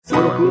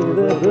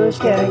the bush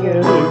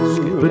kangaroo.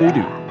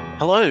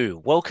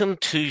 Hello, welcome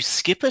to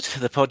Skip It,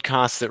 the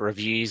podcast that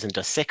reviews and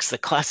dissects the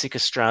classic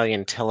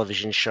Australian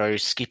television show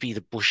Skippy the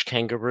Bush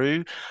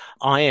Kangaroo.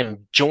 I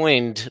am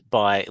joined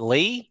by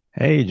Lee.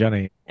 Hey,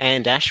 Johnny.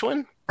 And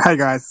Ashwin. Hey,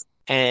 guys.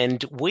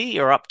 And we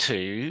are up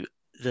to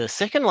the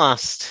second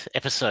last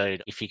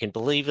episode, if you can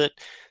believe it,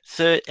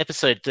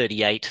 episode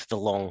 38, The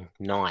Long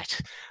Night.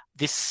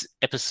 This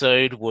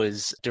episode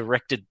was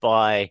directed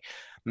by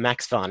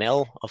Max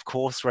Varnell, of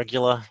course,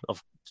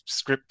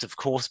 script, of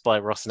course, by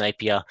Ross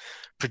Napier,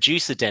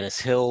 producer Dennis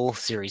Hill,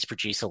 series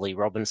producer Lee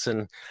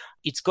Robinson.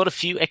 It's got a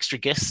few extra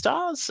guest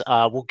stars.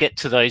 We'll get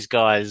to those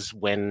guys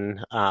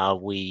when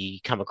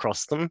we come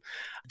across them.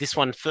 This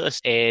one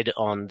first aired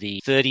on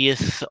the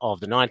 30th of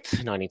the 9th,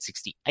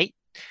 1968.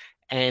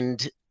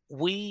 And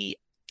we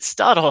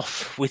start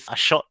off with a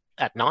shot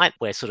at night.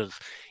 We're sort of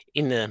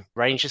in the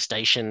ranger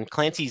station.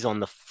 Clancy's on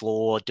the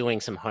floor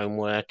doing some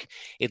homework.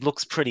 It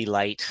looks pretty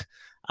late.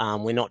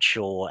 We're not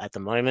sure at the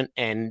moment.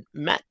 And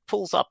Matt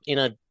pulls up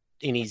in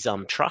his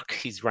truck,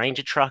 his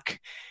ranger truck,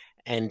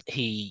 and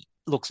he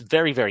looks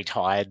very, very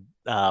tired.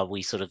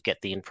 We sort of get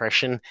the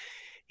impression.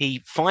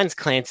 He finds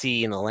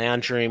Clancy in the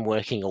lounge room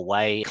working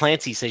away.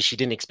 Clancy says she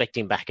didn't expect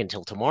him back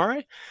until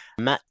tomorrow.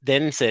 Matt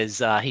then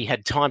says he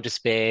had time to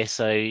spare,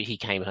 so he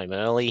came home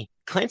early.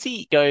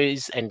 Clancy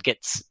goes and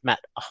gets Matt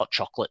a hot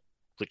chocolate,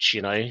 which,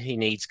 he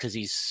needs because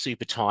he's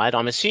super tired.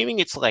 I'm assuming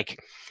it's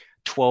like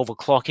 12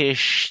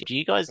 o'clock-ish. Do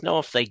you guys know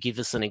if they give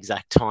us an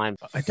exact time?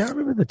 I don't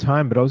remember the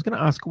time, but I was going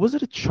to ask, was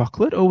it a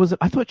chocolate or was it...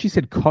 I thought she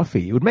said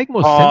coffee. It would make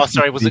more sense. Oh,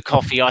 sorry, was it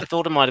coffee? I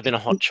thought it might have been a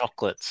hot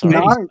chocolate.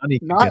 Sorry.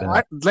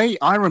 Lee,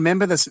 I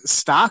remember this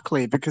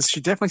starkly because she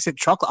definitely said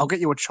chocolate. I'll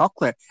get you a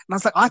chocolate. And I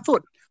was like, I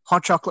thought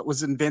hot chocolate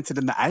was invented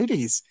in the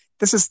 80s.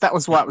 That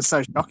was why it was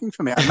so shocking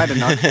for me. I made a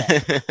note of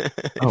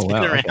that. It's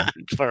been around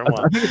for a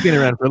while. I think it's been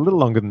around for a little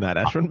longer than that,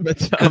 Ashwin,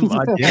 but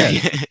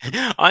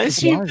I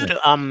assumed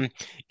that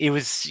it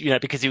was,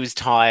 because he was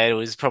tired, it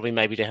was probably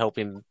maybe to help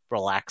him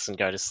relax and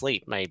go to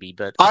sleep, maybe.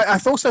 But I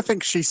also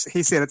think he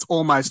said it's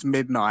almost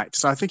midnight,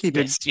 so I think he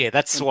did.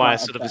 That's why I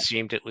sort of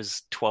assumed it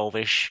was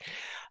 12-ish.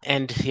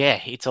 And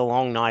yeah, it's a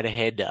long night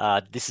ahead.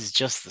 This is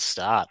just the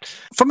start.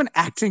 From an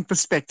acting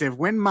perspective,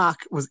 when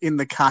Mark was in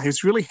the car, he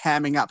was really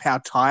hamming up how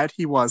tired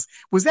he was.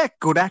 Was that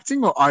good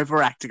acting or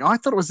overacting? I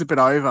thought it was a bit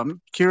over. I'm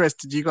curious,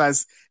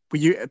 were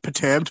you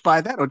perturbed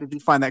by that, or did you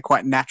find that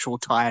quite natural,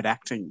 tired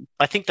acting?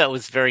 I think that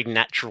was very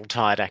natural,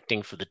 tired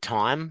acting for the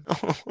time,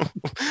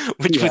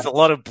 which was a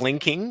lot of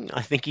blinking,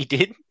 I think he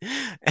did.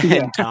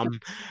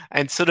 And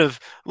and sort of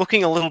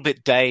looking a little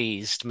bit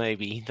dazed,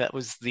 maybe. That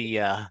was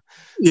the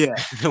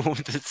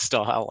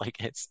style, I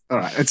guess. All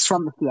right, it's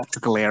from the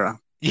theatrical era.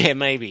 Yeah,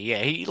 maybe.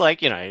 Yeah,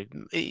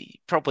 he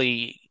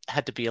probably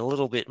had to be a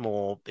little bit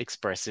more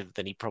expressive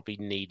than he probably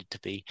needed to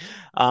be.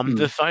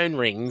 The phone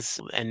rings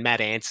and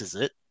Matt answers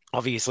it.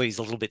 Obviously, he's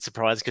a little bit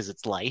surprised because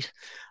it's late.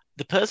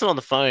 The person on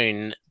the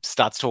phone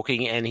starts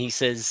talking and he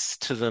says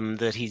to them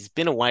that he's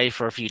been away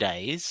for a few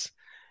days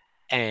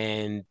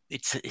and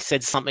it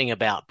said something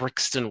about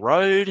Brixton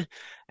Road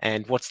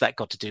and what's that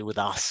got to do with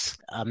us?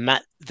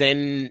 Matt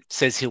then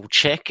says he'll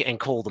check and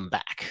call them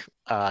back.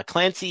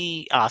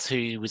 Clancy asks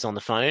who was on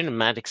the phone and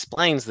Matt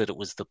explains that it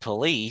was the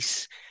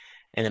police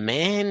and a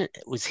man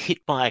was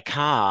hit by a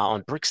car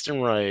on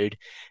Brixton Road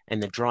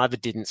and the driver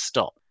didn't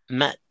stop.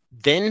 Matt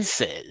then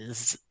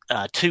says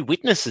two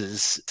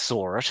witnesses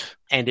saw it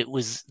and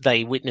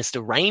they witnessed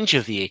a Ranger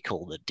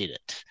vehicle that did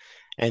it.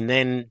 And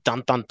then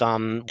dun dun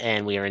dun,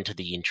 and we are into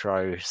the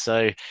intro. So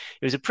it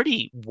was a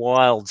pretty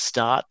wild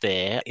start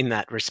there in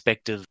that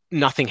respect of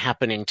nothing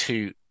happening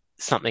to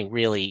something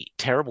really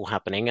terrible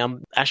happening.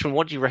 Ashwin,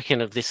 what do you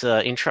reckon of this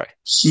intro?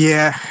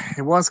 Yeah,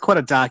 it was quite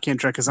a dark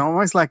intro because I'm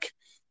always like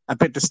a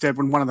bit disturbed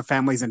when one of the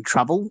family's in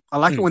trouble. I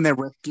like it when they're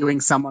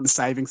rescuing someone,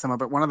 saving someone,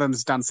 but one of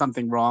them's done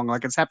something wrong.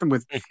 Like it's happened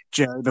with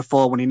Joe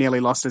before when he nearly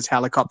lost his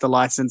helicopter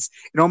license.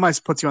 It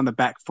almost puts you on the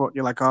back foot.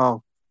 You're like,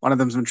 oh, one of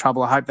them's in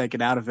trouble. I hope they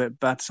get out of it.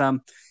 But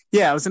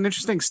it was an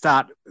interesting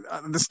start.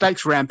 The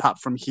stakes ramp up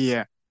from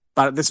here.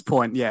 But at this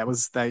point, it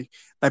was they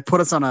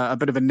put us on a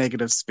bit of a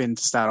negative spin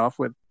to start off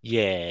with.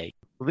 Yeah.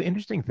 Well, the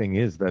interesting thing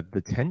is that the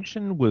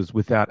tension was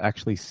without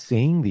actually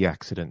seeing the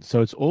accident.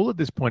 So it's all at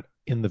this point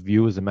in the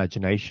viewer's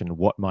imagination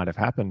what might have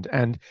happened.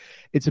 And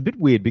it's a bit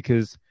weird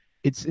because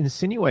it's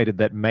insinuated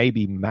that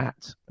maybe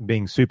Matt,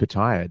 being super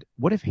tired,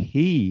 what if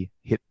he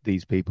hit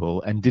these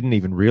people and didn't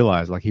even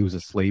realize, like he was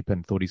asleep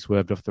and thought he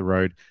swerved off the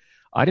road?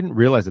 I didn't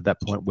realize at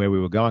that point where we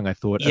were going. I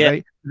thought,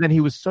 then he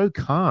was so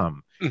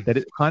calm that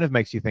it kind of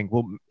makes you think,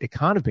 well, it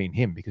can't have been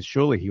him because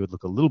surely he would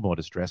look a little more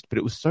distressed. But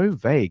it was so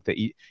vague that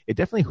it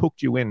definitely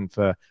hooked you in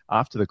for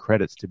after the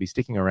credits to be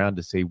sticking around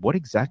to see what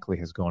exactly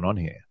has gone on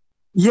here.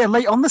 Yeah,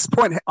 Lee, on this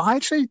point, I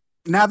actually,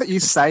 now that you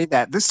say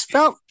that, this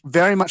felt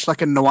very much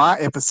like a noir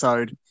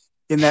episode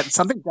in that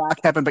something dark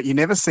happened, but you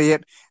never see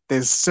it.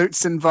 There's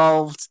suits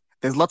involved.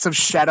 There's lots of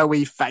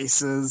shadowy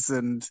faces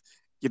and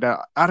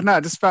I don't know. I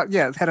just felt,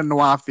 it had a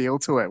noir feel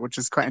to it, which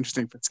is quite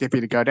interesting for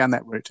Skippy to go down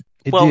that route.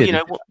 It Well, did.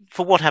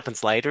 for what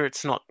happens later,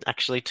 it's not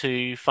actually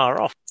too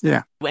far off.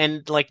 Yeah.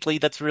 And like Lee,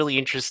 that's really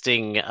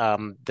interesting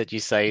that you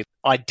say.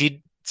 I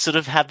did sort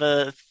of have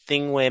a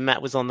thing where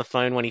Matt was on the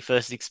phone when he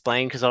first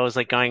explained, because I was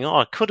like going,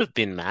 oh, it could have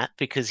been Matt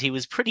because he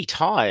was pretty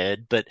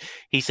tired, but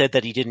he said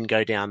that he didn't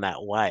go down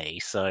that way.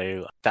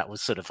 So that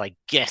was sort of, I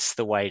guess,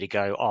 the way to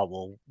go, oh,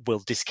 well, we'll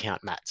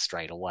discount Matt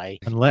straight away.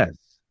 Unless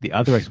the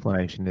other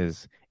explanation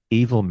is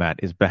evil Matt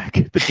is back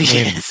at the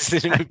twins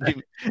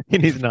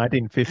in his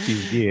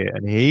 1950s year,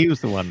 and he was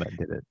the one that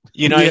did it.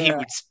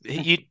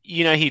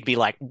 He'd be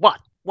like, what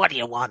do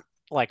you want?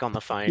 Like on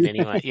the phone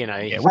anyway,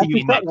 What do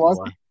you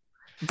want?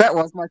 That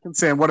was my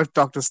concern. What if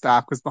Dr.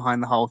 Stark was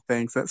behind the whole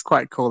thing? So it's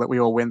quite cool that we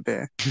all went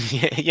there.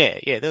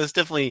 Yeah. There was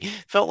definitely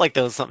felt like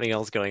there was something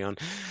else going on.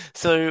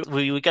 So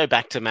we go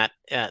back to Matt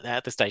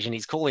at the station.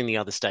 He's calling the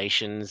other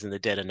stations in the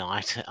dead of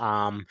night,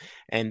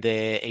 and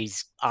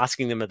he's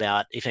asking them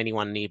about if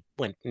anyone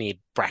went near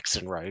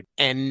Braxton Road,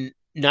 and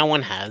no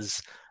one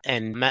has.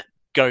 And Matt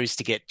goes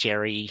to get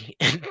Jerry,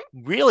 and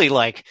really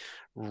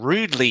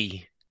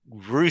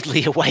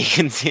rudely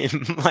awakens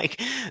him.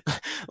 Like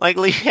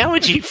Lee, how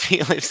would you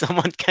feel if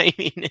someone came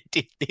in and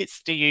did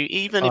this to you,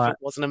 even if it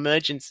was an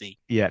emergency?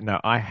 Yeah, no,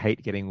 I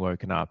hate getting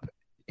woken up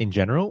in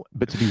general,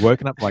 but to be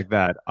woken up like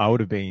that, I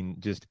would have been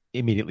just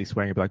immediately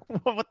swearing, like,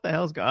 what the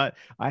hell's going on?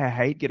 I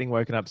hate getting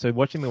woken up. So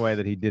watching the way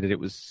that he did it, it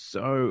was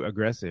so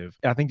aggressive.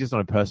 I think just on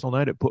a personal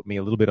note, it put me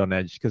a little bit on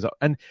edge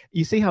and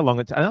you see how long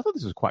and I thought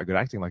this was quite good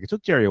acting. Like, it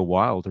took Jerry a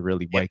while to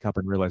really wake up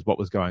and realize what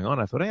was going on.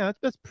 I thought, yeah,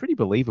 that's pretty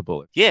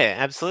believable. Yeah,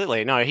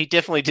 absolutely. No, he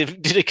definitely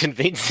did a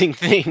convincing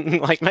thing.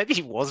 Like, maybe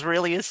he was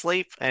really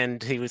asleep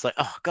and he was like,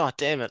 oh, God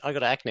damn it, I got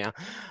to act now.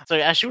 So,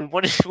 Ashwin,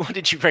 what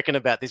did you reckon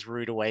about this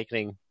rude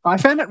awakening? I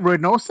found it rude.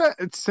 And also,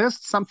 it says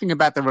something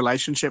about the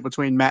relationship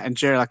between Matt and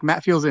Jerry. Like,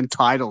 Matt feels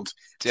entitled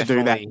to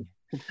do that,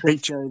 to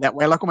treat Jerry that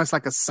way, like almost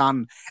like a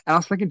son. And I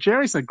was thinking,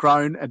 Jerry's a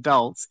grown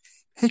adult.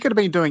 He could have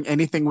been doing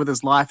anything with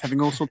his life,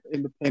 having all sorts of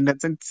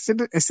independence. And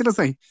instead of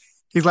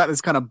he's like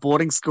this kind of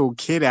boarding school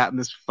kid out in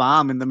this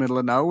farm in the middle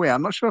of nowhere.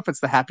 I'm not sure if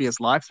it's the happiest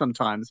life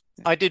sometimes.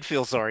 I did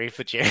feel sorry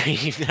for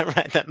Jerry right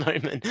at that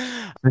moment.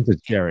 Since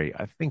it's Jerry,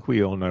 I think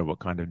we all know what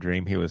kind of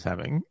dream he was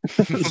having.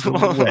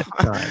 Well, that's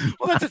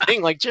the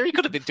thing. Like, Jerry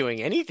could have been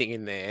doing anything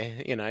in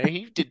there.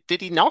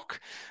 Did he knock?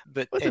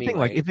 But what's anyway. the thing?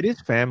 Like, if it is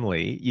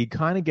family, you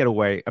kind of get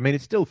away. I mean,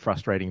 it's still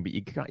frustrating, but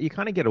you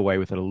kind of get away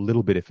with it a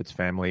little bit if it's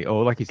family,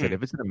 or like you said,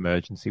 if it's an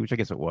emergency, which I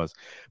guess it was.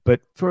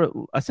 But for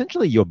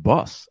essentially your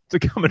boss to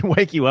come and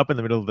wake you up in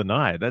the middle of the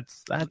night,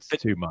 that's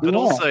too much. But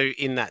also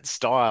in that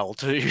style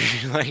too.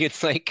 Like,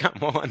 it's like, come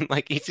on,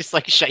 like he just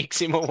like shakes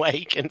him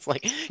awake and it's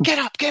like, get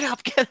up.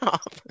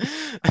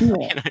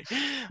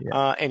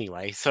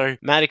 Anyway, so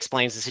Matt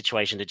explains the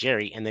situation to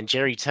Jerry, and then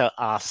Jerry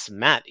asks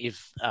Matt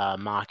if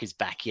Mark is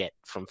back yet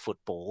from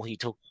football. He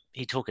took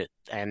it,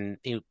 and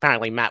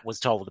apparently Matt was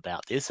told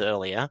about this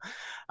earlier.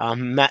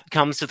 Matt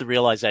comes to the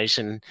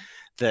realization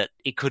that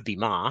it could be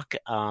Mark,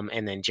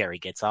 and then Jerry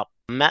gets up.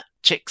 Matt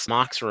checks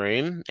Mark's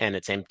room, and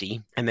it's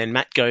empty. And then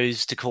Matt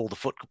goes to call the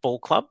football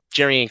club.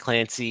 Jerry and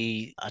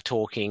Clancy are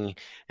talking,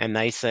 and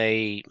they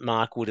say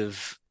Mark would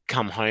have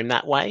come home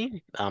that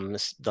way,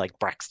 like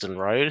Braxton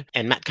Road.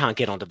 And Matt can't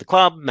get onto the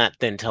club. Matt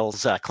then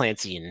tells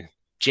Clancy and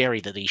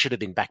Jerry that he should have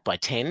been back by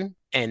 10.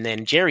 And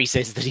then Jerry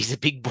says that he's a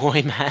big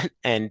boy, Matt.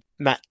 And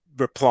Matt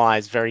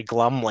replies very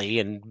glumly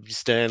and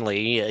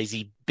sternly, is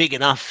he big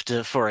enough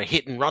for a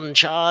hit and run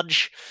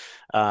charge?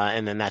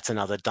 And then that's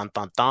another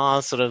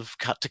dun-dun-dun sort of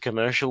cut to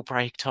commercial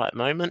break type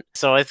moment.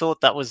 So I thought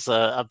that was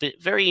a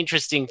very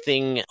interesting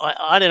thing.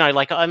 I don't know,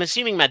 like, I'm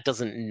assuming Matt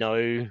doesn't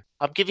know.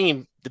 I'm giving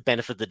him the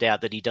benefit of the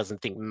doubt that he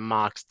doesn't think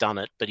Mark's done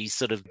it, but he's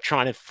sort of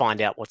trying to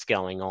find out what's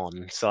going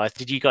on. So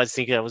did you guys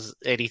think there was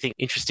anything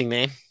interesting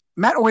there?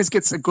 Matt always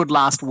gets a good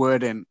last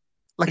word in.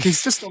 Like,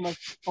 he's just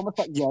almost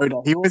like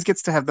Yoda. He always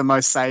gets to have the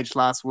most sage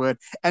last word.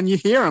 And you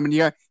hear him and you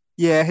go,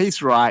 yeah,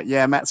 he's right.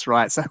 Yeah, Matt's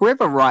right. So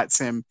whoever writes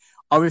him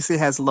obviously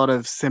has a lot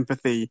of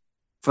sympathy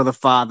for the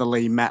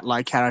fatherly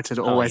Matt-like character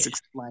to always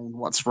explain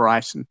what's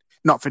right, and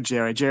not for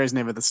Jerry. Jerry's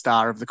never the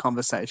star of the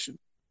conversation.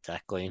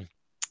 Exactly.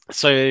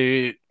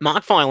 So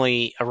Mark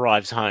finally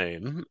arrives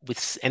home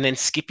and then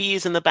Skippy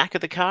is in the back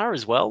of the car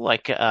as well,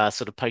 like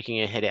sort of poking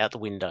her head out the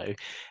window,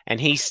 and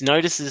he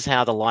notices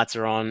how the lights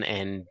are on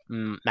and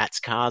Matt's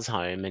car's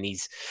home, and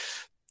he's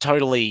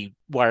totally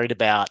worried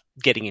about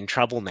getting in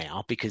trouble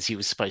now because he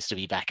was supposed to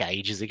be back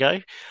ages ago.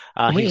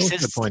 He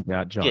says, point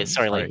out, John. Yeah,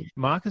 sorry.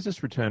 Mark has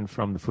just returned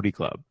from the footy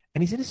club,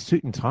 and he's in a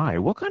suit and tie.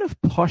 What kind of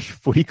posh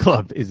footy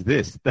club is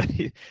this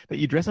that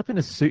you dress up in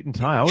a suit and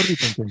tie? I would be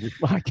thinking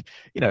just like,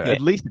 at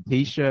least a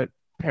t-shirt,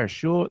 pair of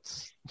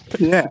shorts.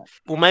 Yeah.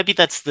 Well, maybe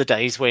that's the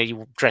days where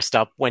you dressed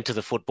up, went to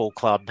the football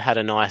club, had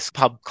a nice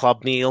pub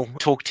club meal,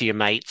 talked to your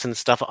mates and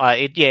stuff.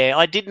 I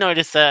did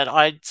notice that.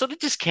 I sort of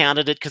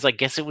discounted it because I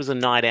guess it was a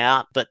night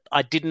out, but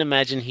I didn't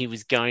imagine he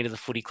was going to the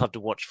footy club to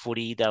watch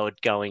footy. They were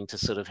going to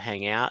sort of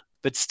hang out.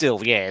 But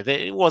still, yeah,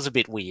 it was a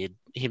bit weird,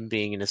 him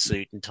being in a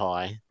suit and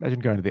tie. Imagine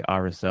going to the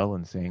RSL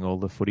and seeing all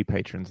the footy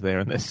patrons there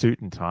in their suit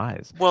and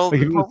ties. Well,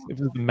 Like if it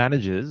was the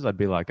managers, I'd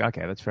be like,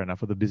 okay, that's fair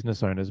enough. Or the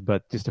business owners,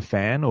 but just a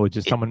fan or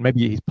just someone,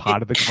 maybe he's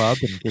part of the club.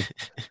 And just...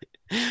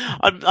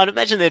 I'd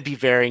imagine there'd be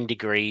varying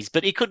degrees,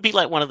 but it could be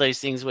like one of those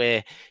things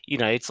where,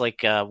 it's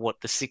like what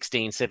the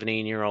 16,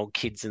 17-year-old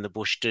kids in the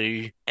bush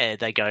do.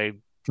 They go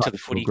to the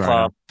footy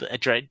club,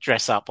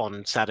 dress up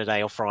on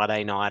Saturday or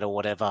Friday night or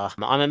whatever.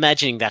 I'm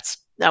imagining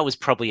that was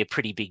probably a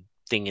pretty big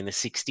thing in the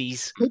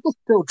 60s. People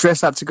still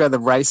dress up to go to the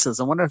races.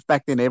 I wonder if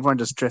back then everyone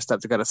just dressed up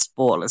to go to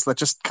sport. It's like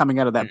just coming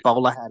out of that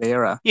bowler hat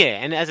era. Yeah,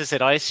 and as I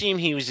said, I assume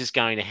he was just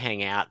going to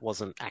hang out,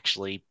 wasn't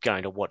actually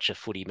going to watch a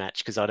footy match,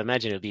 because I'd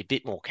imagine it would be a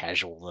bit more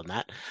casual than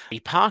that. He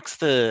parks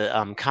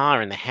the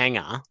car in the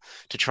hangar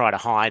to try to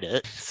hide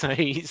it. So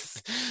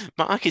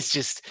Mark is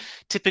just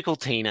typical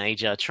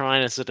teenager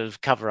trying to sort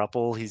of cover up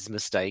all his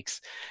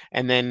mistakes.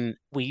 And then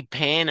we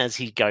pan as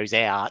he goes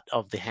out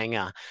of the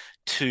hangar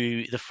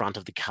to the front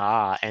of the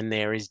car, and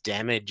there is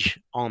damage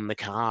on the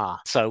car.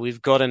 So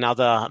we've got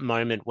another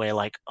moment where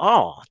like,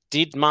 oh,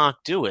 did Mark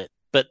do it?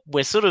 But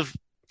we're sort of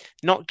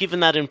not given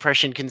that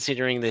impression,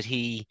 considering that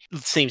he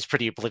seems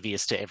pretty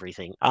oblivious to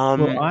everything.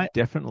 Well, I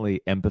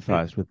definitely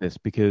empathized with this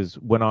because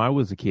when I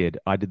was a kid,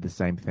 I did the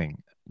same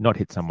thing. Not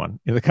hit someone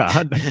in the car,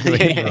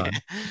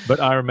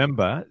 but I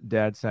remember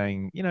Dad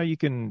saying, you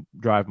can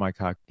drive my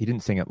car. He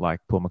didn't sing it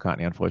like Paul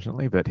McCartney,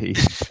 unfortunately, but he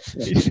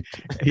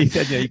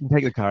said, you can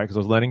take the car, because I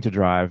was learning to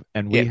drive,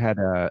 and we had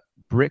a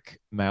brick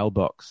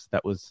mailbox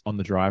that was on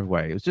the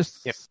driveway. It was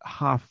just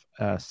half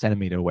a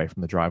centimeter away from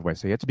the driveway,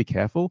 so you had to be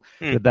careful.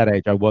 But at that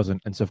age, I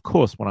wasn't, and so of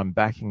course, when I'm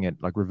backing it,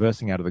 like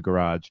reversing out of the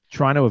garage,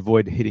 trying to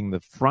avoid hitting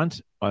the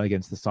front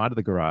against the side of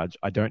the garage,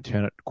 I don't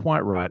turn it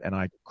quite right, and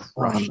I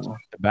crushed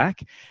the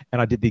back,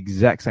 and I did the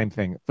exact same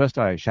thing. First,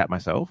 I shat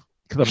myself,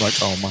 because I'm like,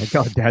 oh my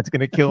God, Dad's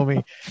going to kill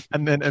me.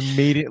 And then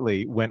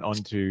immediately went on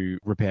to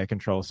repair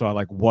control. So I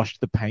like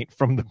washed the paint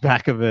from the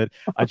back of it.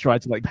 I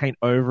tried to like paint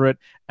over it.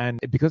 And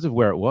because of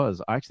where it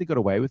was, I actually got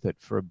away with it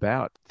for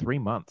about 3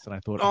 months. And I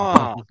thought,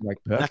 this is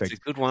like perfect. That's a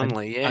good one,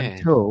 Lee. Yeah.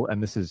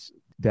 And this is,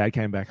 Dad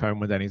came back home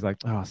one day and he's like,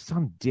 oh,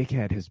 some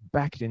dickhead has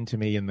backed into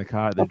me in the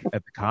car at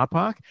the car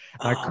park.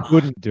 And I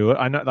couldn't do it.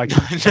 I know, like,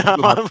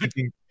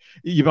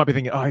 you might be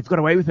thinking, oh, I've got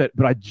away with it,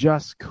 but I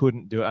just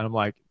couldn't do it. And I'm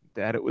like,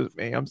 Dad, it was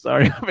me. I'm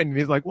sorry. I mean,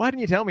 he's like, why didn't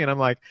you tell me? And I'm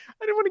like,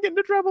 I didn't want to get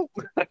into trouble.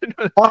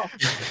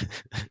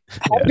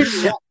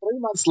 3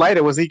 months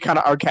later, was he kind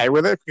of okay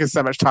with it because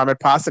so much time had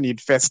passed and you'd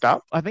fessed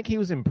up? I think he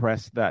was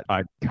impressed that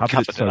I'd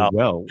covered it so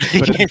well.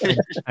 But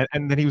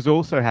and then he was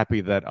also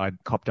happy that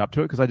I'd copped up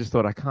to it, because I just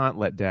thought, I can't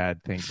let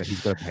Dad think that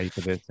he's got to pay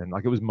for this. And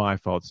like, it was my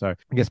fault. So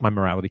I guess my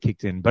morality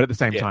kicked in. But at the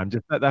same time,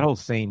 just that whole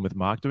scene with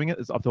Mark doing it,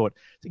 I thought,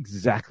 it's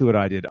exactly what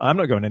I did. I'm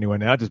not going anywhere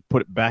now. Just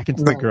put it back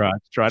into the garage,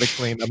 try to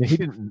clean. I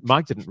mean,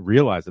 Mark didn't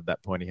realize at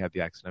that point he had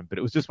the accident, but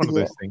it was just one of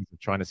those things of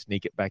trying to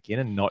sneak it back in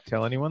and not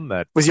tell anyone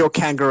that. Was your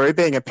kangaroo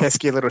being a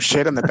pesky little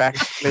shit in the back?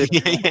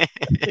 Yeah,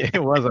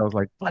 it was. I was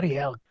like, bloody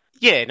hell.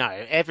 Yeah, no,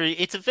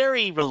 it's a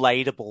very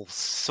relatable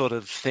sort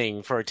of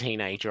thing for a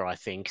teenager, I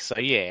think. So,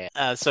 yeah.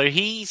 So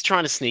he's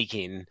trying to sneak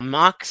in.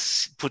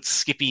 Mark's puts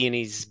Skippy in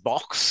his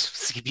box.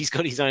 Skippy's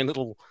got his own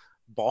little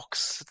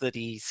box that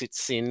he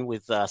sits in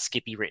with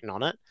Skippy written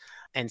on it,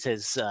 and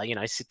says,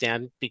 sit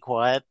down, be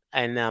quiet.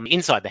 And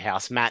inside the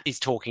house, Matt is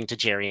talking to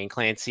Jerry and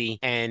Clancy,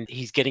 and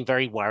he's getting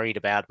very worried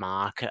about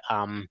Mark.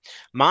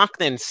 Mark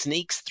then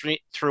sneaks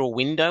through a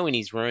window in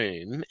his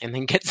room and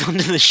then gets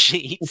onto the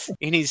sheets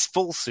in his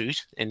full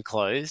suit and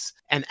clothes.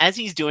 And as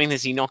he's doing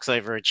this, he knocks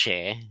over a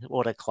chair.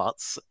 What a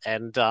klutz.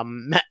 And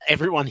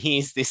everyone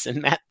hears this,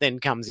 and Matt then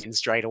comes in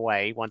straight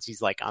away once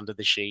he's like under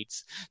the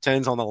sheets,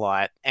 turns on the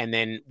light. And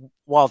then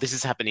while this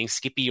is happening,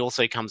 Skippy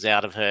also comes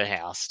out of her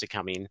house to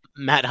come in.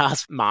 Matt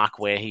asks Mark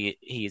where he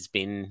has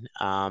been.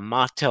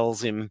 Mark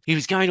tells him he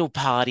was going to a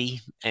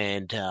party,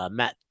 and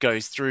Matt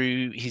goes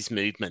through his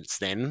movements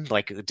then,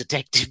 like a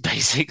detective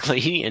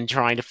basically, and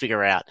trying to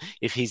figure out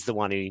if he's the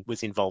one who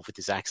was involved with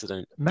this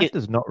accident. Matt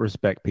does not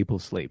respect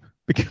people's sleep,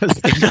 because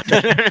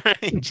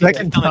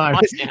second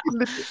time.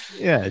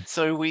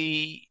 So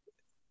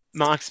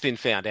Mark's been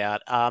found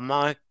out.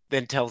 Mark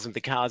then tells him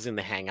the car's in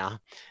the hangar,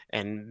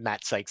 and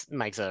Matt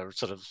makes a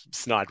sort of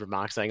snide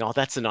remark saying, oh,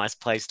 that's a nice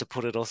place to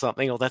put it or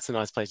something, or that's a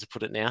nice place to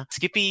put it now.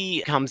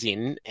 Skippy comes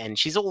in, and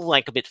she's all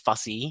like a bit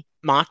fussy.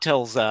 Mark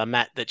tells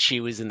Matt that she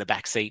was in the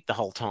back seat the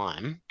whole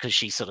time because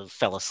she sort of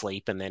fell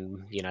asleep, and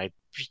then,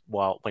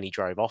 when he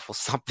drove off or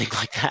something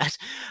like that.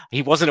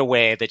 He wasn't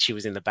aware that she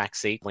was in the back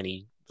seat when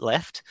he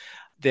left.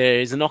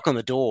 There's a knock on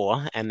the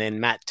door, and then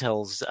Matt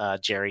tells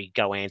Jerry,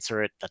 go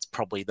answer it. That's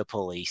probably the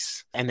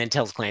police. And then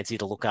tells Clancy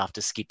to look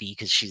after Skippy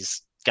because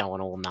she's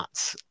going all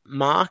nuts.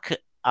 Mark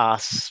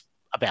asks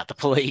about the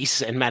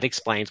police, and Matt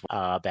explains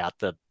about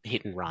the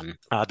hit and run.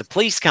 The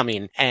police come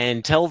in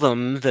and tell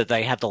them that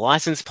they have the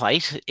license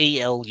plate,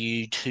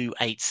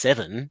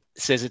 ELU287,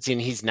 says it's in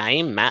his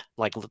name, Matt,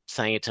 like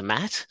saying it to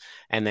Matt,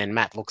 and then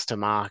Matt looks to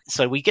Mark.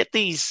 So we get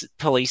these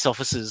police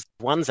officers.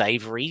 One's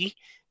Avery,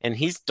 and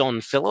he's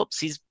Don Phillips.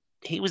 He's 25, and he's got a license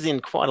he was in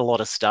quite a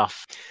lot of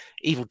stuff.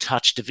 Evil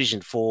Touch,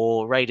 Division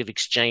 4, Rate of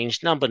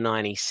Exchange, Number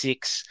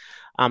 96.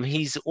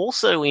 He's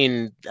also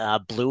in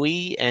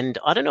Bluey, and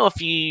I don't know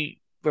if you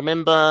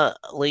remember,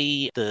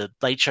 Lee, the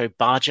Late Show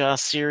Barjar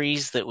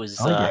series that was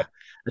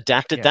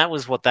adapted. Yeah. That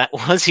was what that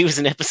was. He was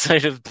an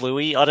episode of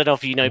Bluey. I don't know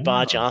if you know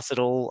Barjas at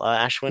all,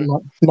 Ashwin.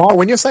 No,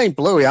 when you're saying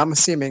Bluey, I'm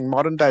assuming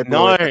modern day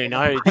Bluey.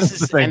 No. This is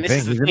the same this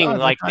is the thing. thing. Oh,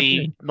 Like that's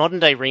the modern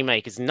day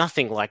remake is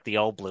nothing like the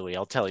old Bluey.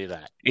 I'll tell you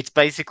that. It's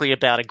basically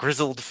about a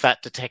grizzled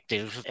fat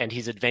detective and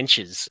his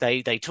adventures.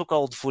 They took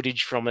old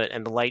footage from it,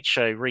 and the Late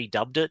Show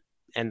redubbed it,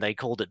 and they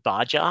called it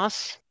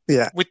Barjas.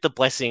 Yeah. With the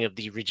blessing of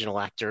the original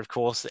actor, of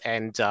course,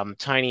 and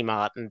Tony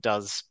Martin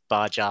does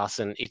Barjas,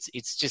 and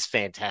it's just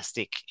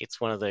fantastic.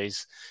 It's one of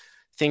those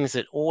things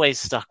that always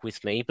stuck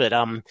with me. But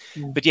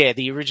yeah,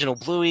 the original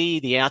Bluey,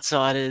 The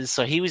Outsiders.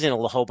 So he was in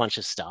a whole bunch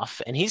of stuff,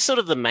 and he's sort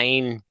of the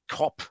main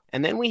cop.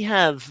 And then we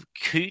have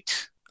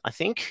Coot. I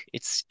think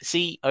it's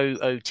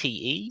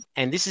Coote,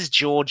 and this is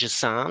George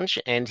Assange,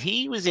 and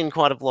he was in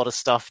quite a lot of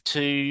stuff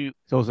too.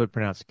 It's also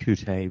pronounced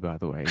Coute, by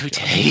the way.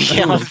 Coute,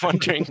 yeah, I was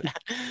wondering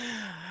that.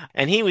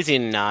 And he was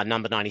in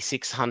Number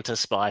 96, Hunter,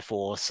 Spy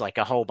Force, like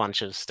a whole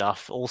bunch of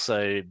stuff.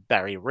 Also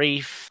Barry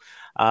Reef.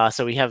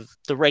 So we have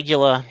the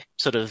regular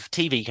sort of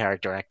TV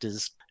character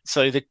actors.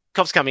 So the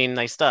cops come in,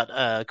 they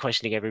start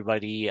questioning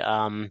everybody,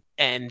 and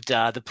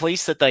the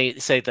police that they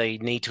say they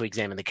need to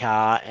examine the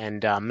car,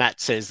 and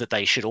Matt says that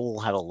they should all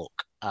have a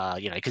look,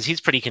 because he's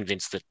pretty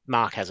convinced that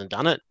Mark hasn't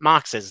done it.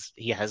 Mark says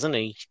he hasn't.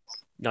 He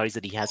knows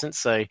that he hasn't,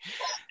 so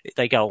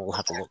they go all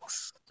have a look.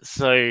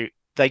 So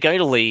they go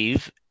to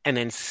leave, and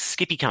then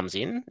Skippy comes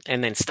in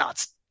and then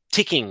starts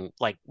ticking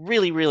like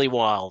really, really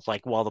wild,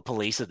 like while the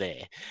police are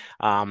there.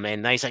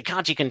 And they say,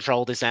 can't you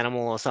control this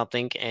animal or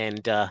something?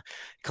 And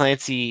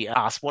Clancy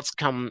asks, what's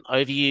come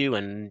over you?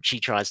 And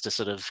she tries to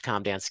sort of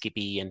calm down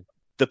Skippy. And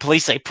the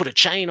police say, put a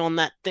chain on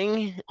that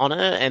thing, on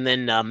her. And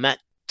then Matt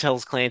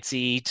tells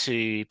Clancy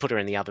to put her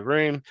in the other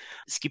room.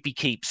 Skippy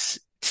keeps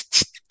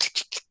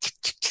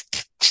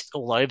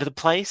all over the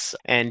place.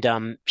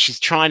 And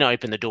she's trying to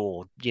open the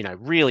door,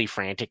 really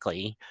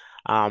frantically.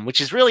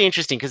 Which is really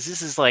interesting because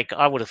this is like,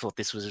 I would have thought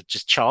this was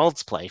just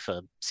child's play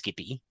for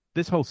Skippy.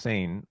 This whole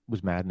scene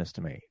was madness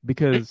to me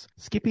because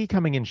Skippy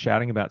coming in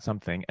shouting about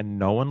something and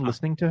no one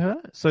listening to her.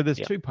 So there's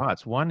two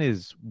parts. One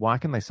is, why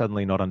can they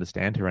suddenly not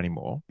understand her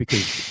anymore?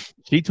 Because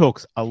she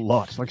talks a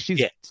lot. Like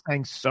she's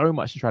saying so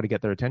much to try to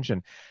get their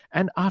attention.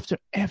 And after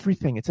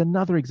everything, it's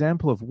another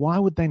example of why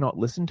would they not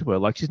listen to her?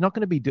 Like she's not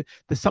going to be,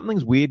 there's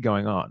something's weird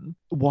going on.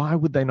 Why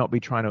would they not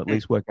be trying to at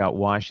least work out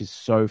why she's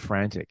so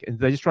frantic? And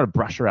they just try to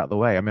brush her out the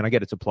way. I mean, I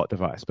get it's a plot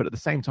device, but at the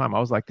same time, I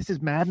was like, this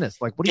is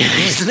madness. Like, what are you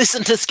doing?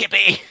 Listen to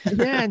Skippy.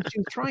 Yeah, and she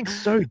was trying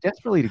so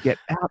desperately to get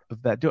out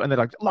of that door. And they're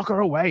like, lock her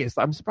away.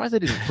 I'm surprised they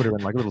didn't put her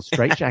in like a little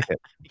straitjacket.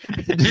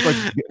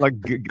 Just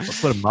like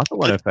put a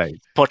muzzle on her face.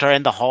 Put her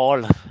in the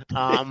hall.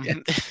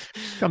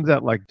 Comes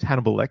out like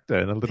Hannibal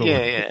Lecter in a little...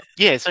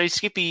 Yeah, so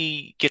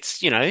Skippy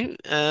gets,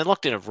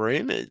 locked in a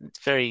room.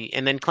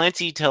 And then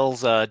Clancy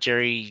tells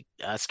Jerry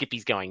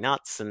Skippy's going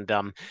nuts, and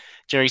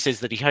Jerry says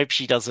that he hopes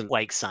she doesn't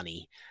wake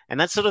Sonny. And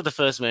that's sort of the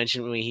first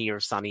mention we hear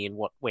of Sonny and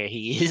where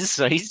he is.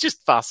 So he's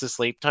just fast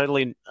asleep,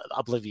 totally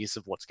oblivious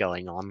of what's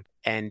going on.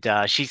 And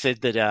she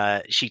said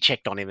that she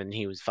checked on him and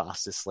he was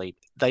fast asleep.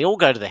 They all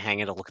go to the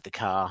hangar to look at the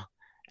car.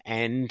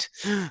 And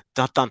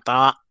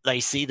they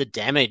see the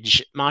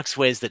damage. Mark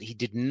swears that he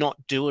did not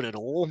do it at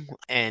all.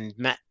 And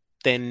Matt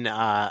then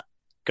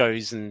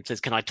goes and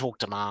says, can I talk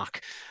to Mark?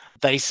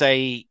 They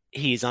say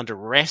he is under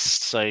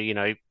arrest, so,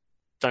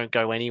 don't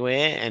go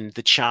anywhere. And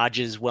the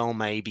charges, well,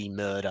 may be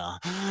murder.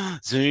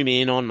 Zoom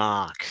in on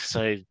Mark.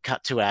 So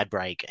cut to ad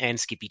break and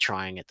Skippy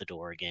trying at the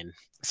door again.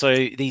 So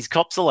these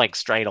cops are like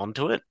straight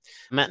onto it.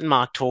 Matt and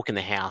Mark talk in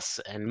the house,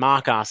 and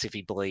Mark asks if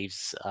he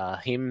believes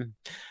him.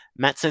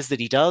 Matt says that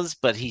he does,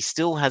 but he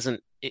still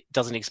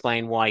doesn't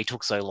explain why he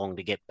took so long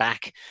to get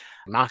back.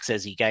 Mark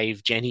says he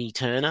gave Jenny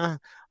Turner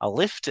a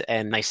lift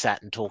and they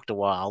sat and talked a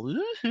while.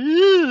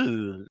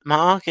 Woo-hoo!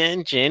 Mark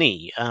and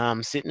Jenny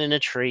sitting in a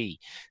tree,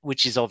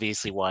 which is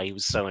obviously why he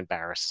was so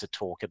embarrassed to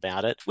talk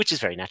about it, which is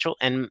very natural.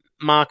 And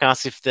Mark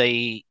asks if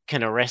they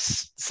can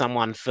arrest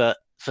someone for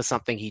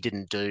something he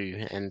didn't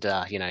do. And,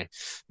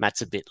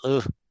 Matt's a bit,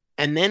 ugh.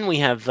 And then we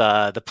have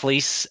the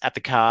police at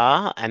the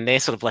car, and they're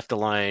sort of left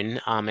alone,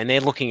 and they're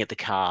looking at the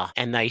car,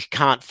 and they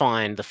can't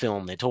find the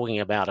film. They're talking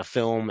about a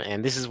film,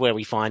 and this is where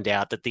we find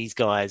out that these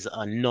guys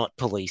are not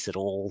police at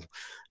all.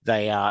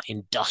 They are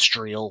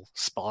industrial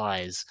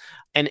spies.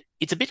 And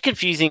it's a bit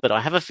confusing, but I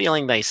have a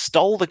feeling they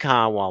stole the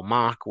car while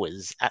Mark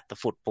was at the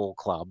football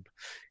club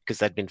because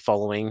they'd been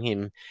following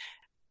him,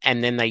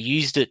 and then they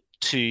used it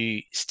to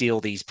steal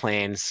these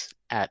plans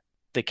at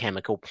the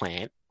chemical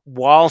plant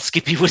while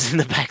Skippy was in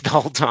the back the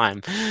whole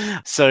time.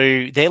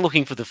 So they're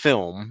looking for the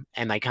film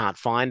and they can't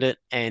find it.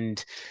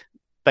 And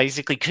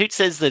basically Coot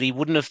says that he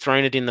wouldn't have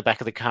thrown it in the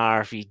back of the car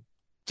if he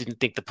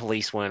didn't think the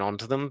police weren't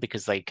onto them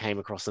because they came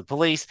across the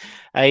police.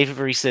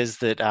 Avery says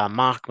that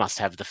Mark must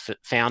have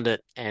found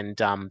it, and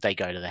they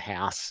go to the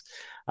house.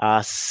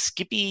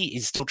 Skippy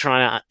is still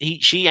trying to.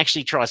 She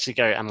actually tries to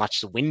go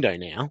unlatch the window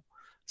now,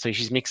 so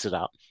she's mixed it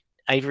up.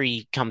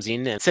 Avery comes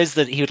in and says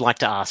that he would like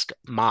to ask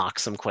Mark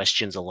some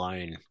questions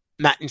alone.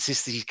 Matt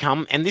insists that he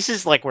come, and this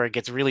is like where it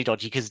gets really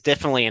dodgy because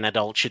definitely an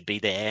adult should be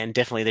there, and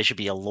definitely there should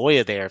be a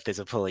lawyer there if there's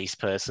a police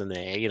person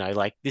there. You know,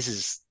 like this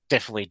is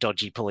definitely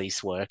dodgy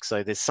police work,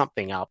 so there's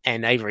something up.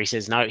 And Avery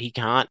says no, he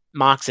can't.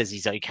 Mark says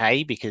he's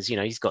okay because, you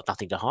know, he's got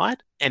nothing to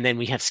hide. And then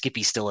we have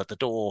Skippy still at the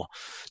door,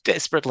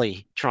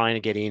 desperately trying to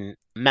get in.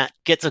 Matt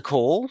gets a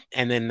call,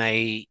 and then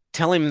they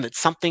tell him that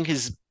something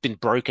has been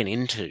broken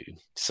into.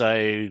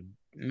 So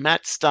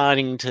Matt's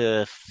starting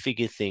to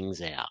figure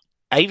things out.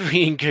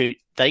 Avery and Coot,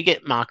 they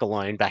get Mark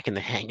alone back in the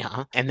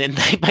hangar, and then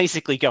they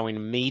basically go in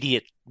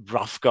immediate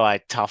rough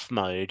guy tough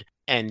mode,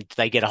 and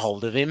they get a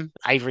hold of him.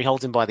 Avery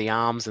holds him by the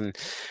arms, and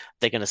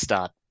they're going to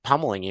start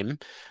pummeling him.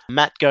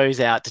 Matt goes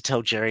out to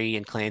tell Jerry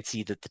and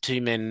Clancy that the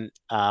two men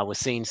were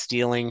seen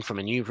stealing from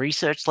a new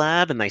research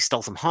lab, and they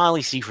stole some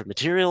highly secret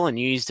material and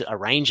used a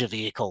Ranger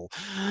vehicle,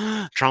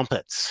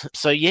 trumpets.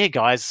 So yeah,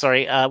 guys,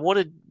 sorry. What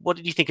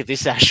did you think of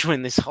this,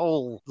 Ashwin? This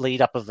whole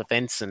lead up of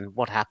events and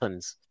what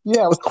happens?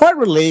 Yeah, it was quite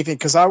relieving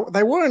because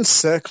they were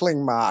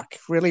encircling Mark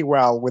really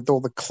well with all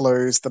the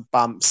clues, the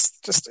bumps.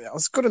 Just it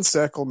was good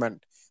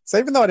encirclement. So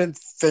even though I didn't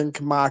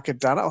think Mark had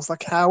done it, I was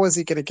like, how is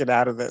he going to get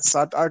out of this?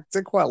 So I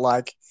did quite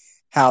like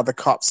how the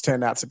cops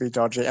turned out to be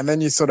dodgy. And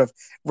then you sort of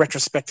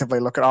retrospectively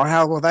look at,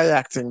 how were they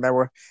acting? They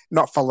were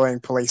not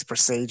following police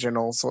procedure in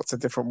all sorts of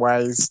different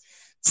ways.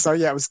 So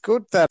yeah, it was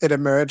good that it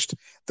emerged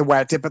the way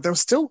it did, but there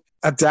was still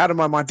a doubt in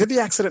my mind. Did the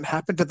accident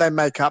happen? Did they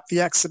make up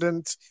the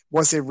accident?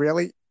 Was there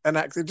really an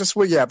accident?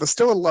 There's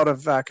still a lot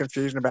of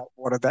confusion about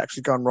what had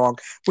actually gone wrong,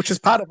 which is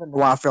part of a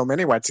noir film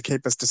anyway, to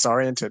keep us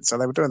disoriented. So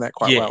they were doing that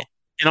quite well.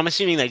 And I'm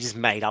assuming they just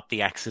made up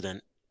the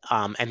accident,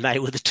 and they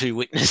were the two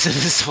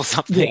witnesses or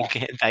something,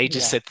 and they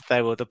just said that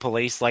they were the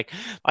police. Like,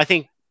 I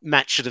think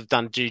Matt should have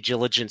done due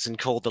diligence and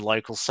called the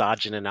local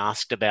sergeant and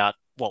asked about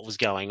what was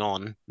going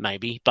on,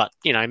 maybe. But,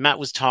 you know, Matt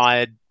was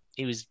tired.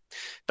 He was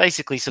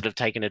basically sort of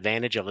taken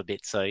advantage of a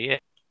bit. So, yeah.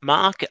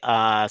 Mark,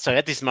 so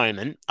at this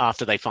moment,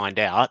 after they find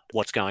out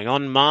what's going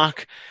on,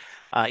 Mark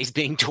is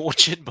being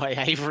tortured by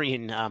Avery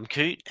and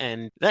Coot,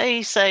 and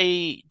they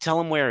tell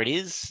him where it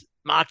is.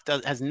 Mark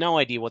has no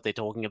idea what they're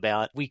talking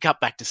about. We cut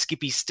back to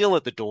Skippy still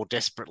at the door,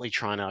 desperately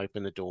trying to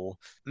open the door.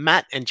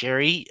 Matt and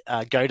Jerry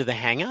go to the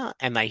hangar,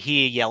 and they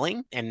hear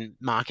yelling and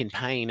Mark in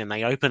pain, and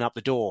they open up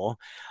the door.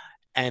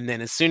 And then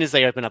as soon as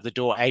they open up the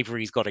door,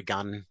 Avery's got a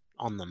gun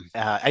on them.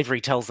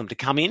 Avery tells them to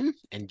come in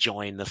and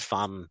join the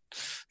fun.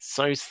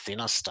 So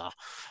sinister.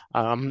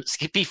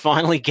 Skippy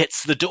finally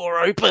gets the door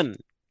open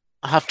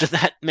after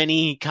that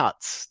many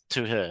cuts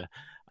to her.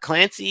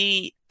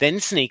 Clancy then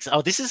sneaks.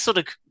 Oh, this is sort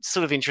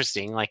of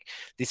interesting, like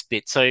this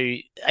bit. So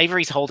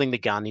Avery's holding the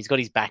gun. He's got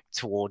his back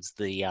towards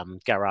the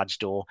garage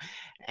door,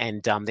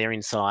 and they're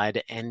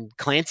inside. And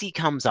Clancy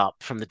comes up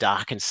from the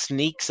dark and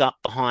sneaks up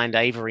behind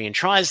Avery and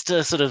tries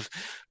to sort of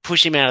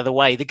push him out of the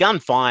way. The gun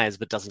fires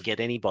but doesn't get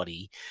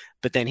anybody.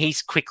 But then he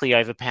quickly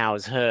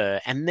overpowers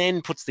her and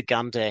then puts the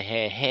gun to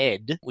her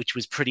head, which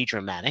was pretty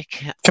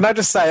dramatic. Can I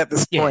just say at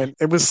this point,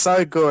 it was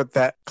so good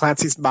that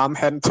Clancy's mum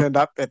hadn't turned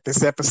up at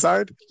this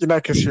episode, you know,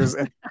 because she was...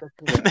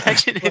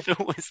 Imagine if it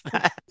was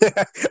that.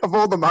 Yeah, of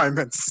all the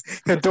moments,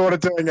 her daughter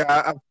doing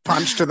a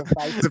punch to the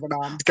face of an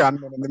armed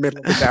gunman in the middle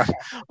of the day.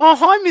 Oh,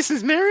 hi,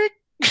 Mrs. Merrick.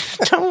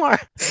 Don't worry.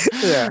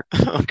 Yeah.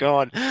 Oh,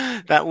 God.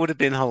 That would have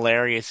been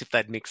hilarious if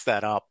they'd mixed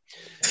that up.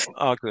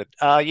 Oh, good.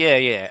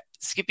 Yeah.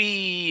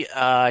 Skippy,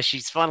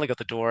 she's finally got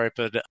the door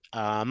open.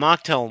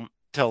 Mark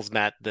tells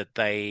Matt that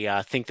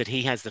they think that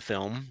he has the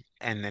film,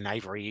 and then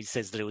Avery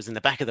says that it was in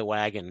the back of the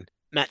wagon.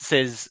 Matt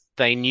says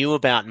they knew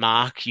about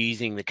Mark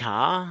using the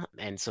car,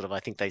 and I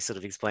think they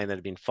explained that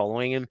had been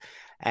following him.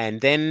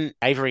 And then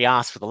Avery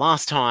asks for the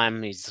last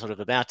time. He's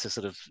about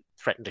to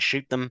threaten to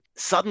shoot them.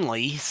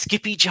 Suddenly,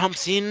 Skippy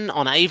jumps in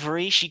on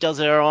Avery. She does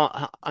her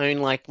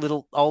own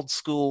little old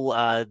school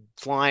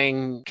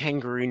flying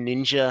kangaroo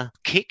ninja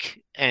kick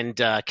and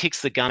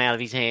kicks the gun out of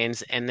his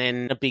hands. And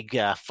then a big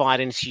fight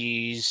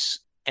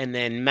ensues. And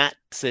then Matt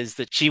says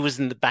that she was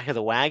in the back of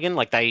the wagon.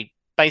 They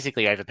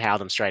basically overpower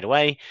them straight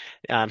away.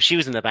 She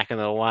was in the back of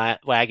the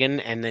wagon,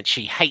 and that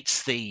she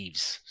hates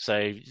thieves.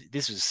 So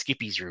this was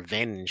Skippy's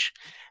revenge.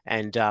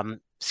 And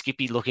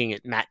Skippy looking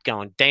at Matt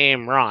going,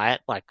 damn right,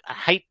 I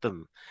hate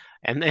them.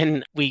 And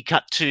then we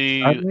cut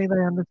to... Suddenly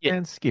they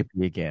understand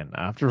Skippy again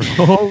after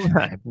all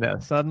that. Now,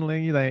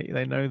 suddenly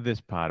they know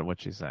this part of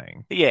what she's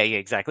saying. Yeah,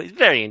 exactly. It's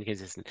very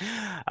inconsistent.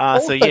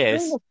 Also,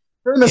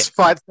 during this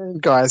fight scene,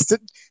 guys,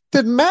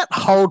 did Matt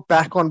hold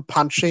back on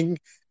punching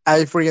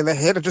Avery in the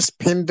head, or just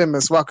pinned him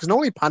as well? Because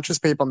normally he punches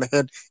people in the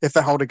head if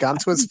they hold a gun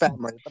to his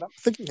family. But I'm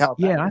thinking how.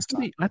 Yeah,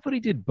 I thought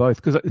he did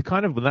both, because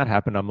when that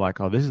happened, I'm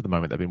like, oh, this is the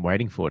moment they've been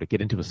waiting for, to get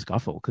into a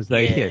scuffle, because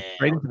straight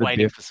into the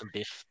waiting biff. for some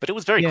biff. But it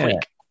was very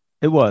quick.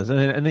 It was,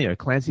 and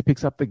Clancy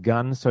picks up the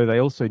gun, so they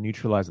also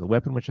neutralize the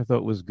weapon, which I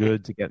thought was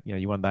good to get.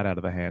 You want that out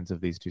of the hands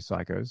of these two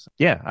psychos.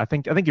 Yeah, I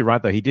think you're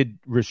right though. He did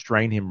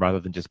restrain him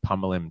rather than just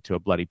pummel him to a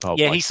bloody pulp.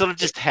 Yeah, he sort of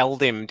just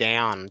held him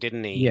down,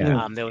 didn't he?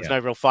 Yeah. There was no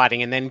real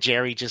fighting, and then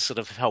Jerry just sort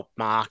of helped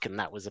Mark, and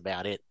that was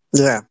about it.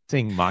 Yeah.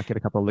 Seeing Mark get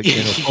a couple of licks in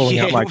or falling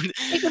out like,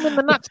 kick him in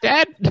the nuts,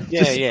 Dad.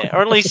 Yeah.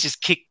 Or at least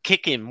just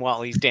kick him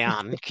while he's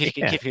down. Kick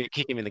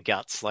him in the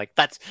guts. Like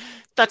that's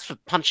for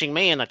punching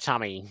me in the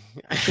tummy.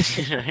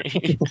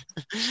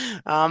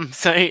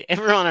 So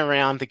everyone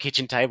around the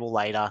kitchen table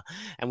later,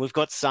 and we've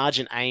got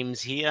Sergeant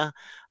Ames here,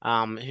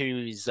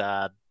 who's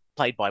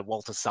played by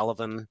Walter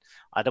Sullivan.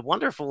 I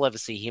wonder if we'll ever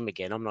see him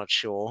again. I'm not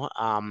sure.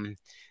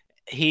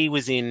 He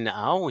was in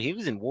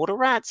Water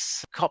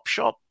Rats, Cop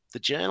Shop, The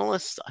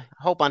Journalist, a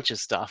whole bunch of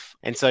stuff.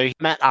 And so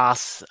Matt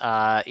asks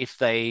if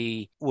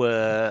they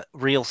were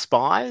real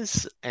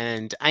spies,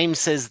 and Ames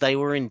says they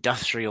were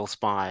industrial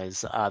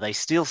spies. They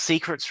steal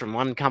secrets from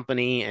one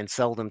company and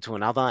sell them to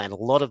another, and a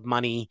lot of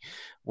money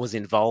was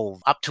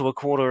involved, up to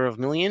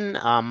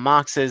 $250,000.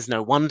 Mark says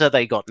no wonder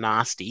they got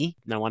nasty.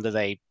 No wonder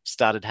they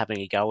started having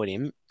a go at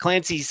him.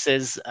 Clancy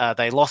says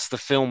they lost the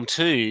film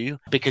too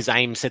because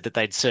Ames said that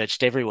they'd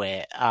searched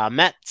everywhere.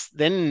 Matt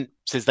then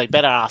says they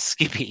better ask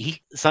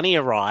Skippy. Sonny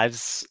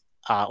arrives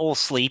all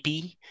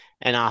sleepy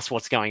and asks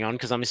what's going on,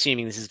 because I'm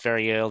assuming this is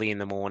very early in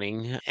the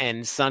morning.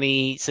 And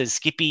Sonny says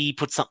Skippy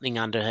put something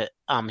under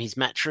his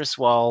mattress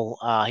while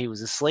he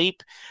was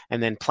asleep,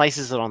 and then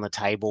places it on the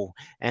table,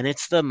 and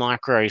it's the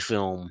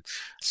microfilm.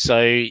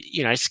 So,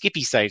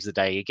 Skippy saves the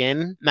day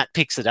again. Matt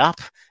picks it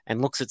up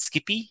and looks at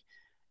Skippy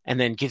and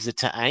then gives it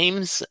to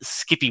Ames.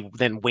 Skippy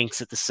then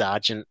winks at the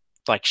sergeant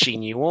like she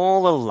knew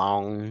all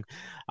along.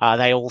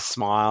 They all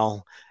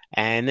smile,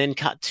 and then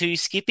cut to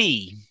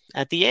Skippy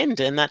at the end,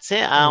 and that's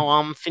it.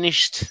 Our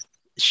finished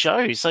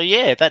show. So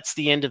yeah, that's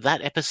the end of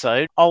that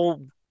episode.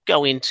 I'll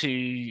go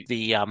into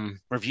the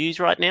reviews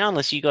right now,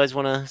 unless you guys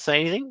want to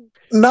say anything.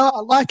 No,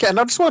 I like it. And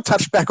I just want to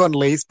touch back on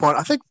Lee's point.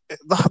 I think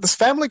this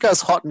family goes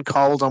hot and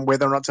cold on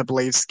whether or not to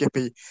believe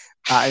Skippy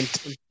in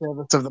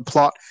service of the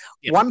plot.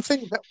 Yep. One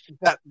thing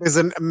that there's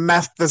a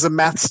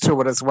maths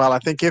to it as well. I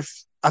think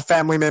if a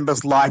family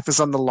member's life is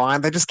on the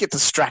line, they just get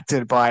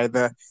distracted by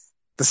the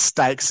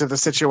stakes of the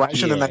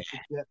situation, and they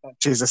forget that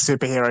she's a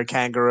superhero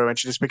kangaroo and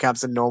she just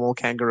becomes a normal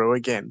kangaroo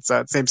again. So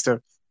it seems to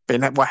have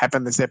been what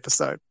happened this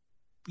episode.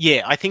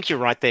 Yeah, I think you're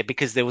right there,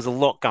 because there was a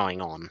lot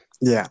going on.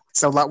 Yeah.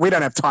 So we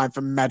don't have time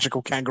for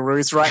magical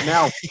kangaroos right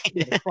now.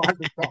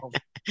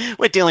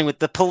 We're dealing with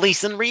the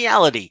police and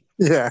reality.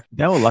 Yeah.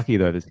 They were lucky,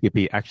 though, that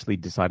Skippy actually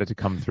decided to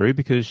come through,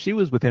 because she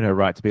was within her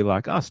right to be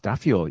like,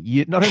 Staffiel,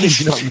 you not only did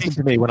you not listen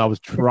to me when I was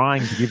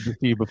trying to give this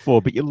to you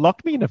before, but you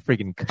locked me in a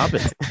frigging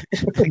cupboard.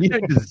 You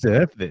don't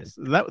deserve this.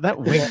 That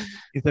wink,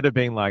 instead of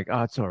being like,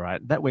 it's all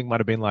right, that wink might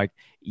have been like,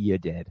 you're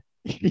dead.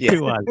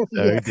 You are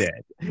so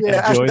dead.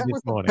 Yeah, enjoy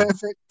this morning.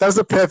 That was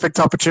a perfect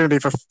opportunity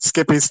for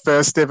Skippy's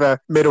first ever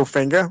middle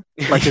finger.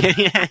 She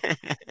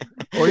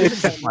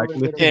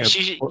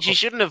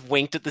shouldn't have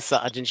winked at the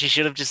sergeant. She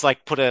should have just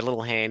put her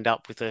little hand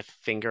up with her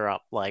finger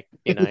up,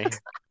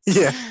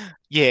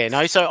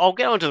 Yeah. So I'll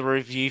go into the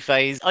review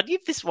phase. I'd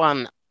give this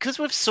one, because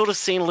we've sort of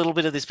seen a little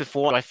bit of this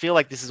before. I feel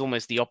like this is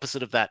almost the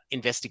opposite of that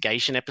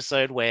investigation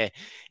episode where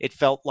it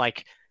felt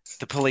like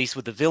the police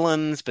were the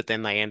villains, but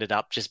then they ended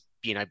up just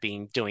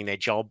doing their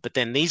job. But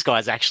then these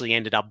guys actually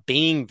ended up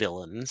being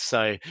villains.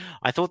 So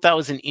I thought that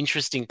was an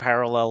interesting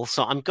parallel.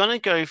 So I'm going to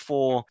go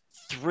for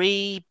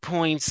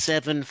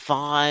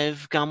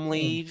 3.75 gum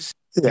leaves.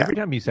 Yeah. Every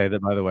time you say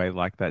that, by the way,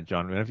 like that,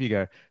 John, whenever you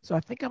go, so I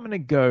think I'm going to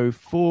go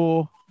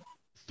for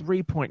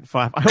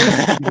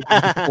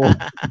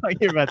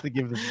 3.5. You're about to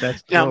give the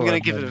best score. No, I'm going to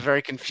give it a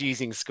very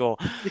confusing score.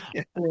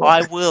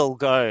 I will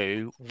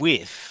go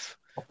with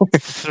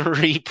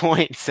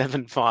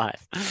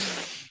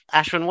 3.75.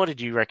 Ashwin, what did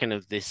you reckon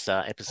of this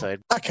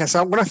episode? Okay,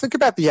 so when I think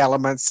about the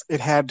elements, it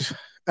had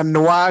a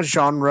noir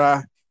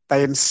genre.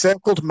 They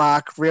encircled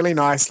Mark really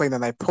nicely, and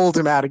then they pulled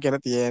him out again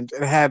at the end.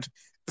 It had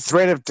the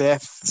threat of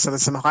death, so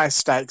there's some high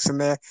stakes in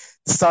there.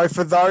 So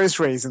for those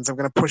reasons, I'm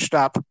going to push it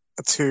up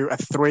to a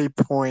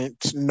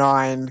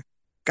 3.9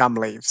 gum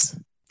leaves.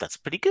 That's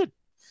pretty good.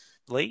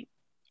 Lee?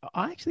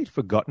 I actually had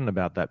forgotten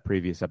about that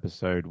previous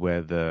episode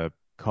where the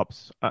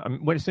cops,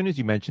 as soon as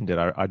you mentioned it,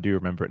 I do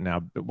remember it now.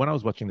 But when I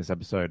was watching this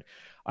episode,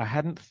 I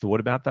hadn't thought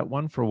about that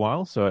one for a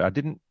while, so I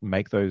didn't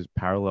make those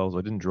parallels.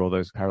 I didn't draw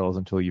those parallels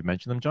until you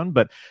mentioned them, John.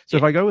 But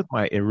if I go with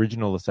my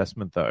original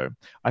assessment, though,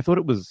 I thought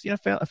it was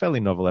a fairly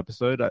novel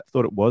episode. I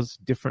thought it was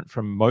different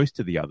from most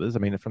of the others. I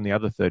mean, from the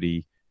other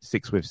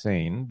 36 we've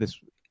seen,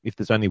 if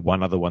there's only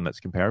one other one that's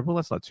comparable,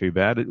 that's not too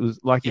bad. It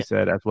was, like you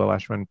said, as well,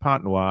 Ashwin,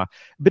 part noir, a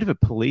bit of a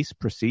police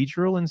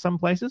procedural in some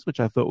places, which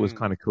I thought was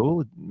kind of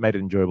cool. It made it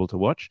enjoyable to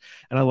watch.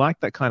 And I like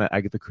that kind of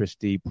Agatha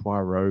Christie,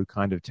 Poirot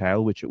kind of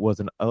tale, which it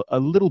wasn't a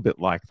little bit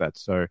like that.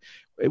 So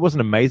It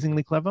wasn't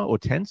amazingly clever or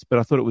tense, but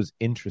I thought it was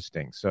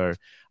interesting. So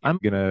I'm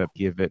going to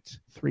give it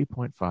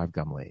 3.5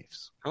 gum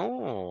leaves.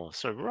 Oh,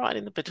 so right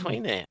in the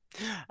between there.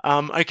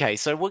 Okay,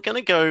 so we're going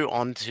to go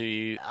on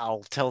to,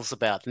 I'll tell us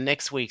about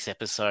next week's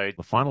episode.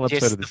 The final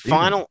episode Yes, of the season.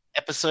 final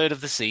episode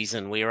of the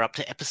season. We are up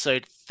to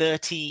episode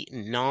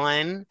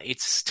 39.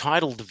 It's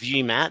titled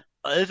View Matt.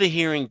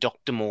 Overhearing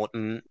Dr.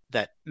 Morton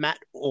that Matt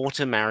ought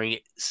to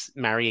marry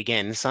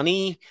again,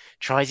 Sonny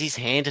tries his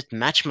hand at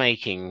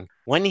matchmaking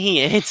when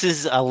he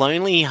answers a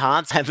Lonely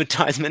Hearts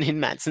advertisement in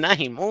Matt's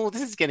name. Oh,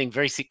 this is getting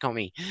very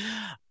sitcom-y.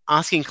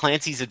 Asking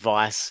Clancy's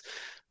advice,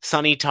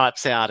 Sonny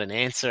types out an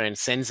answer and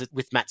sends it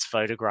with Matt's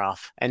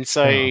photograph. And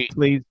so...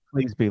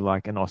 Please be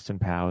like an Austin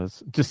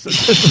Powers. Just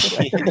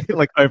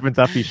like opens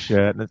up his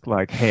shirt and it's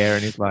like hair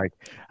and he's like,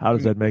 how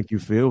does that make you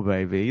feel,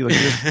 baby? Like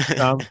just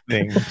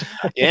something.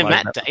 Yeah,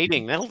 like Matt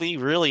dating. That'll be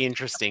really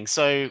interesting.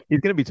 So he's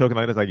going to be talking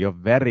like this, like, you're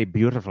very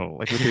beautiful.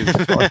 Like with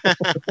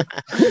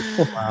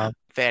his wow.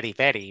 Very,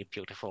 very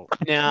beautiful.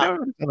 Now,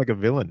 You sound like a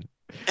villain.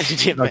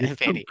 Yeah, Like, it's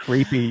so very.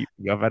 creepy.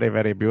 You're very,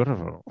 very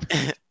beautiful.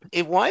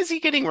 Why is he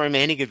getting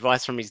romantic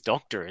advice from his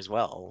doctor as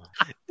well?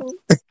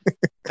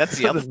 That's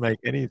the other Doesn't make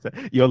any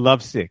sense. You're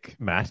lovesick,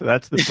 Matt.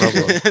 That's the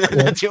problem.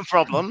 That's your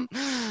problem.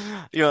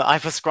 I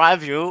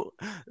prescribe you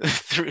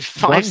through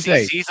 5 One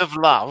date. cc's of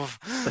love.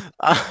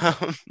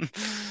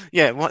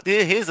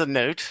 Here's a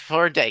note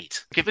for a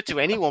date. Give it to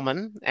any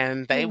woman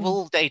and they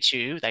will date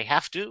you. They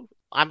have to.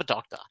 I'm a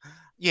doctor.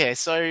 Yeah,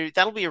 so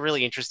that'll be a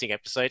really interesting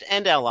episode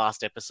and our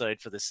last episode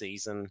for the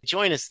season.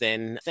 Join us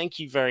then. Thank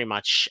you very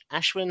much,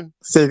 Ashwin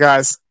See you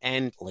guys.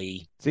 and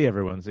Lee. See you,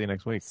 everyone. See you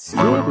next week. Skip,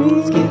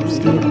 skip, skip,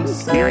 skip, skip,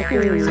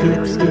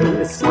 skip,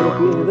 skip, skip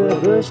with the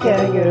bush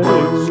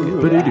kangaroo.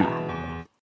 Skip-a-doo-doo.